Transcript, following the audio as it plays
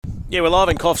Yeah, we're live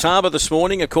in Coffs Harbour this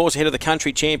morning, of course, ahead of the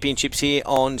Country Championships here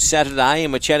on Saturday,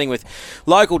 and we're chatting with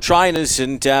local trainers,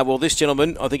 and, this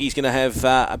gentleman, I think he's going to have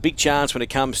a big chance when it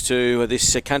comes to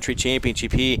this Country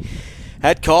Championship here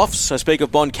at Coffs. I speak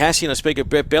of Bon Cassie and I speak of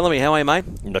Brett Bellamy. How are you, mate?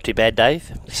 Not too bad,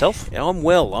 Dave. Yourself? Yeah, I'm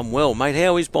well, mate.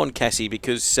 How is Bon Cassie?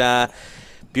 Because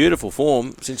beautiful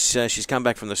form since she's come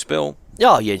back from the spell.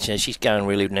 Oh, yeah, she's going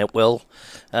really well.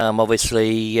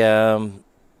 Obviously,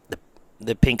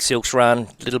 the Pink Silks run,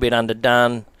 a little bit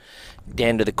underdone,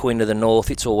 down to the Queen of the North.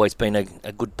 It's always been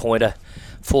a good pointer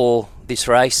for this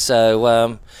race.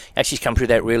 So she's come through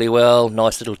that really well.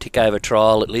 Nice little tick-over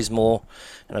trial at Lismore.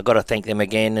 And I've got to thank them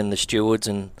again and the stewards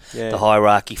and the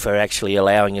hierarchy for actually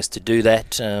allowing us to do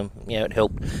that. It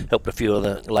helped a few of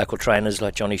the local trainers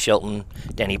like Johnny Shelton,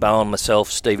 Danny Bowen, myself,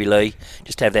 Stevie Lee,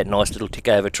 just have that nice little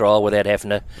tick-over trial without having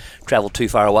to travel too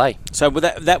far away. So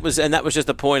that was just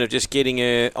the point of just getting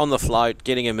her on the float,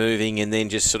 getting her moving, and then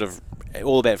just sort of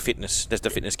all about fitness. That's the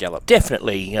fitness gallop.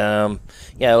 Definitely.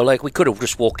 Like we could have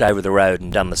just walked over the road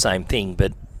and done the same thing,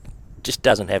 but just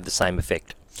doesn't have the same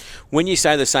effect. When you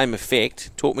say the same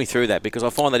effect, talk me through that, because I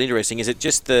find that interesting. Is it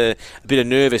just a bit of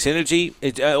nervous energy,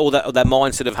 or that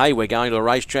mindset of, hey, we're going to a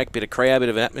racetrack, bit of crowd, bit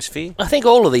of an atmosphere? I think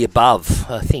all of the above.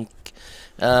 I think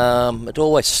it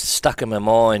always stuck in my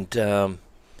mind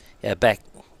back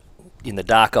in the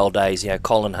dark old days,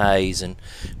 Colin Hayes and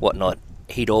whatnot.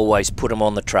 He'd always put them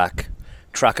on the truck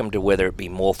them to whether it be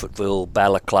Morfettville,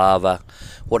 Balaclava,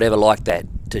 whatever like that,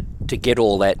 to get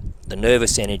all that, the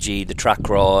nervous energy, the truck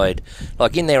ride,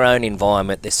 like in their own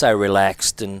environment. They're so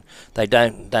relaxed and they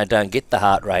don't get the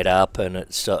heart rate up, and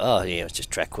it's it's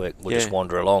just track work. We'll just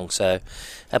wander along. So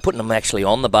putting them actually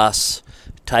on the bus,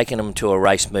 taking them to a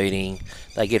race meeting,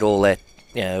 they get all that.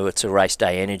 It's a race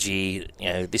day energy.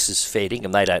 This is feeding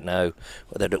them. They don't know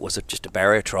whether it was just a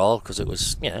barrier trial, because it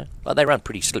was, like they run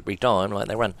pretty slippery time. Like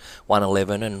they run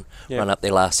 1:11 and run up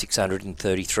their last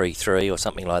 633.3 or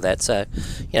something like that. So,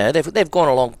 they've gone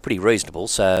along pretty reasonable.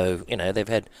 So, they've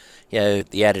had,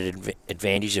 the added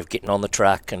advantage of getting on the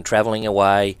truck and travelling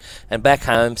away and back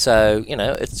home. So,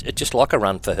 it's just like a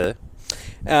run for her.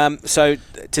 So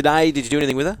today, did you do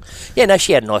anything with her? Yeah, no,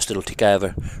 she had a nice little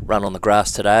tick-over run on the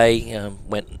grass today.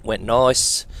 Went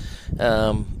nice.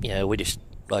 We just,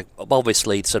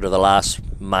 obviously sort of the last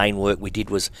main work we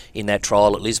did was in that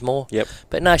trial at Lismore. Yep.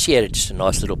 But no, she had just a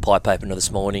nice little pipe opener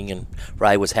this morning, and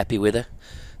Ray was happy with her.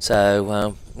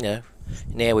 So,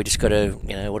 now we just got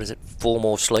to, 4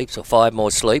 more sleeps or 5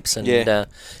 more sleeps, and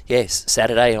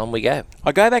Saturday on we go.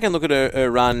 I go back and look at her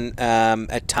run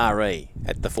at Taree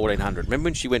at the 1400. Remember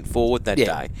when she went forward that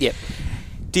day? Yep.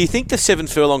 Do you think the 7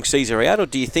 furlong sees her out, or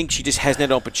do you think she just hasn't had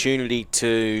an opportunity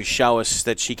to show us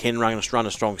that she can run a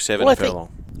strong 7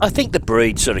 furlong? I think the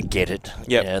breed sort of get it.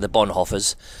 The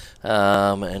Bonhoeffers,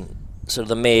 and sort of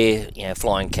the mare,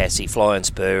 Flying Cassie, Flying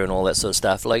Spur, and all that sort of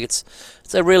stuff. Like it's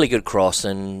a really good cross,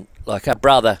 and like her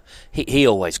brother, he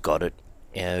always got it.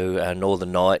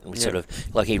 Northern Night, and sort of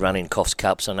like he run in Coffs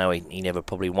Cups. I know he never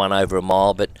probably won over a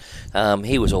mile, but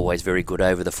he was always very good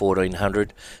over the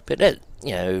 1400. But that,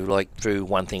 like through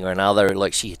one thing or another,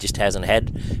 like she just hasn't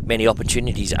had many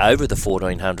opportunities over the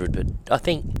 1400. But I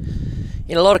think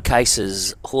in a lot of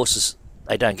cases, horses,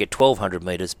 they don't get 1200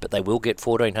 metres, but they will get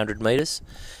 1400 metres,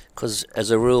 because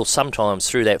as a rule, sometimes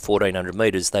through that 1400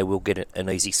 metres, they will get an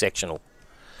easy sectional.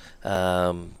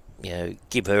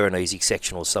 Give her an easy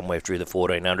sectional somewhere through the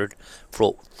 1400,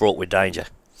 fraught with danger.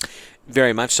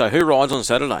 Very much so. Who rides on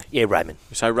Saturday? Yeah, Raymond.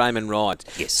 So Raymond rides.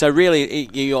 Yes. So really,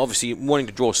 you're obviously wanting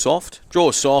to draw soft,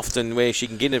 and where she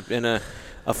can get in a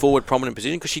forward prominent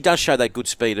position, because she does show that good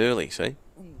speed early, see?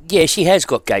 Yeah, she has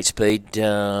got gate speed.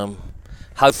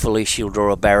 Hopefully she'll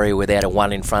draw a barrier without a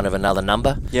 1 in front of another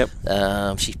number. Yep.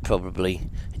 She's probably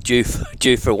due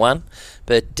for 1.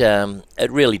 But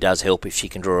it really does help if she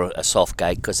can draw a soft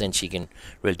gate, because then she can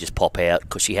really just pop out,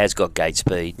 because she has got gate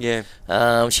speed. Yeah.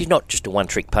 She's not just a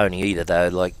one-trick pony either, though.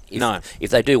 Like if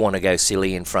they do want to go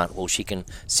silly in front, well, she can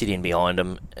sit in behind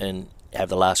them and have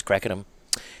the last crack at them.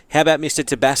 How about Mr.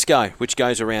 Tabasco, which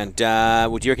goes around?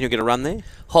 Would you reckon he'll get a run there?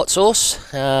 Hot sauce.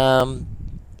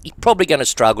 He's probably going to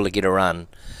struggle to get a run.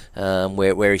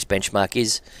 Where his benchmark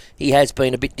is. He has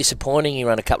been a bit disappointing. He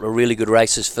ran a couple of really good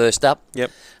races first up.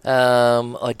 Yep.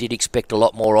 I did expect a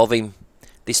lot more of him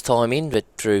this time in, but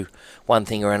through one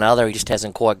thing or another, he just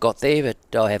hasn't quite got there, but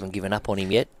I haven't given up on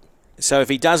him yet. So if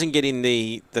he doesn't get in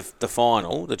the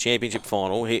final, the championship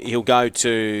final, he'll go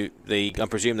to I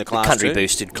presume the Class 2? Country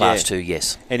boosted Class 2,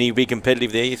 yes. And he'll be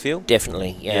competitive there, you feel?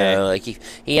 Definitely. Like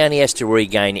he only has to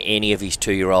regain any of his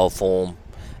 2-year-old form,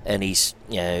 and he's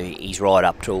right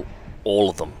up to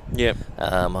all of them. Yep.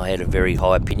 I had a very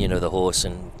high opinion of the horse,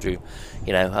 and through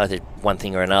either one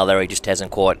thing or another, he just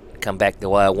hasn't quite come back the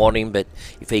way I want him. But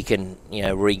if he can,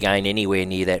 regain anywhere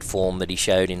near that form that he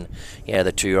showed in,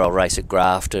 the 2-year-old race at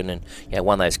Grafton, and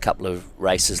won those couple of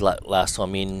races last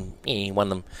time in, he won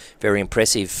them very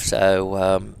impressive.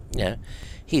 So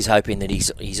he's hoping that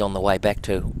he's on the way back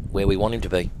to where we want him to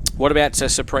be. What about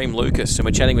Supreme Lucas? And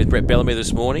we're chatting with Brett Bellamy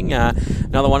this morning.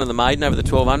 Another one in the maiden over the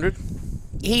 1200.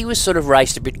 He was sort of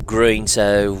raced a bit green,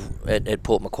 so at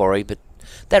Port Macquarie, but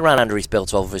that run under his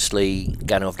belt's obviously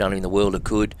going to have done him the world of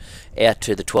good. Out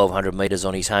to the 1200 metres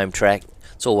on his home track,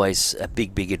 it's always a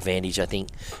big advantage, I think.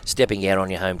 Stepping out on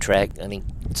your home track, I think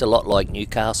it's a lot like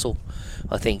Newcastle.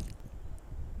 I think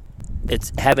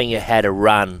it's having had a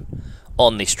run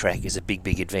on this track is a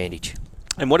big advantage.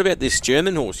 And what about this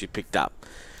German horse you picked up,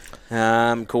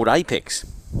 called Apex?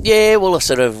 Yeah, well,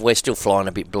 we're still flying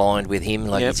a bit blind with him.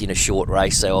 He's in a short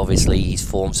race, so obviously his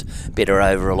form's better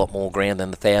over a lot more ground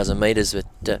than the 1,000 metres.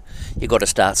 But you've got to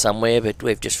start somewhere. But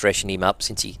we've just freshened him up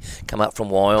since he come up from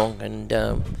Wyong,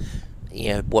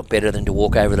 and what better than to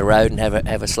walk over the road and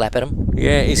have a slap at him?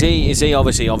 Yeah, is he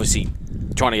obviously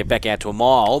trying to get back out to a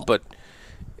mile? But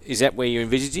is that where you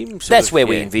envisage him? That's where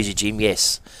we envisage him.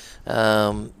 Yes.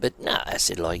 But no, I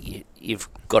said you've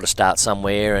got to start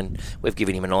somewhere, and we've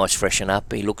given him a nice freshen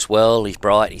up. He looks well, he's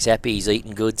bright, he's happy, he's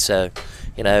eating good, so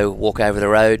walk over the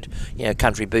road,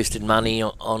 country boosted money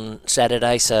on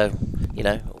Saturday, so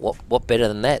what better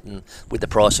than that? And with the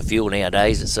price of fuel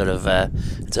nowadays, it's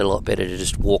it's a lot better to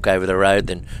just walk over the road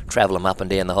than travel them up and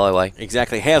down the highway.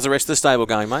 Exactly. How's the rest of the stable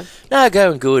going, mate? No,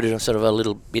 going good. A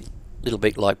little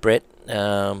bit like Brett.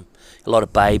 A lot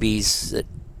of babies that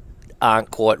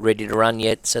aren't quite ready to run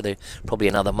yet, so they're probably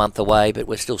another month away, but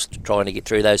we're still trying to get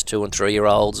through those 2 and 3 year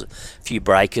olds, a few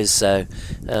breakers, so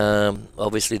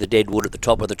obviously the deadwood at the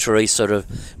top of the tree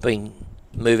been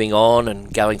moving on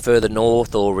and going further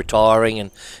north or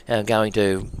retiring and going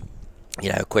to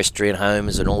equestrian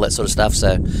homes and all that sort of stuff,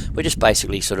 so we're just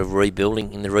basically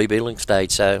rebuilding in the rebuilding stage.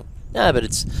 So no, but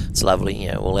it's lovely.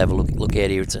 We'll have a look out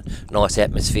here. It's a nice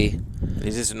atmosphere.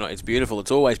 It's beautiful.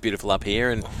 It's always beautiful up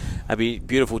here, and it'll be a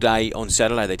beautiful day on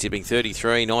Saturday. They're tipping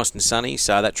 33, nice and sunny,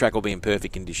 so that track will be in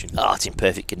perfect condition. Oh, it's in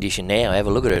perfect condition now. Have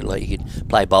a look at it. You could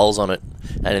play bowls on it.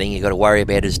 Only thing you've got to worry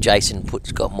about is Jason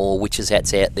got more witches'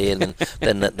 hats out there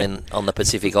than on the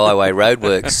Pacific Highway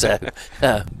roadworks.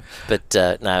 So,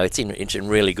 no, it's in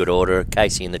really good order.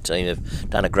 Casey and the team have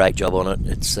done a great job on it.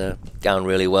 It's going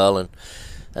really well, and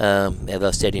as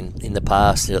I said in the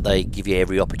past, they give you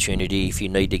every opportunity if you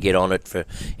need to get on it for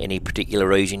any particular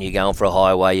reason. You're going for a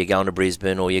highway, you're going to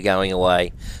Brisbane, or you're going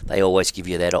away. They always give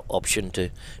you that option to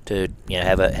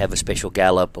have a special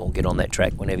gallop or get on that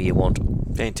track whenever you want.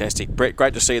 Fantastic, Brett.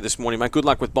 Great to see you this morning, mate. Good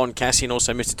luck with Boncassi and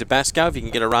also Mr. Tabasco if you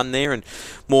can get a run there, and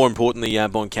more importantly,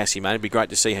 Boncassi, mate. It'd be great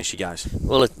to see how she goes.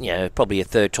 Well, probably a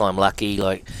third time lucky.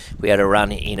 We had a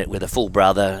run in it with a full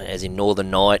brother, as in Northern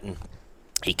Night, and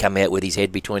he come out with his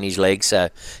head between his legs, so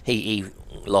he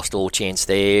lost all chance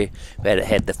there. We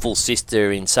had the full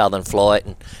sister in Southern Flight,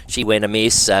 and she went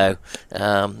amiss, so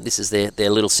this is their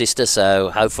little sister, so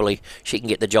hopefully she can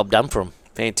get the job done for him.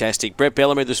 Fantastic. Brett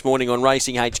Bellamy this morning on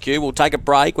Racing HQ. We'll take a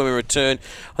break. When we return,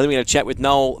 I think we're going to chat with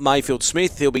Noel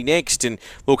Mayfield-Smith. He'll be next, and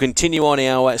we'll continue on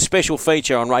our special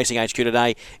feature on Racing HQ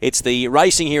today. It's the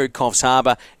racing here at Coffs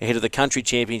Harbour ahead of the Country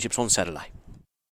Championships on Saturday.